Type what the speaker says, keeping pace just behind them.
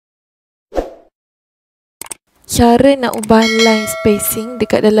Cara nak ubah line spacing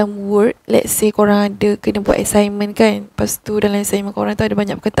dekat dalam Word. Let's say korang ada kena buat assignment kan. Lepas tu dalam assignment korang tu ada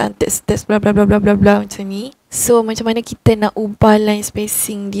banyak perkataan teks bla bla bla bla bla bla macam ni. So macam mana kita nak ubah line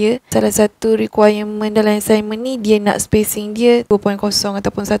spacing dia? Salah satu requirement dalam assignment ni dia nak spacing dia 2.0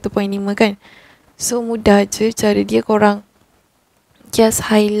 ataupun 1.5 kan. So mudah je cara dia, korang just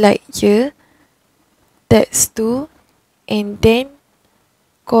highlight je teks tu and then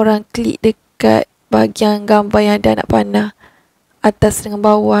korang klik dekat bahagian gambar yang ada anak panah atas dengan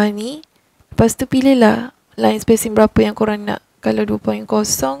bawah ni. Lepas tu pilih lah line spacing berapa yang korang nak. Kalau 2.0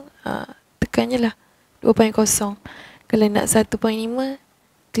 tekan je lah 2.0. Kalau nak 1.5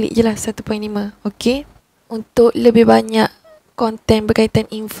 klik je lah 1.5. Ok, untuk lebih banyak konten berkaitan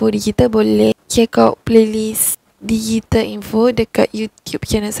info digital boleh check out playlist digital info dekat YouTube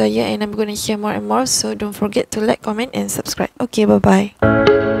channel saya, and I'm gonna share more and more, so don't forget to like, comment and subscribe. Okay, bye bye.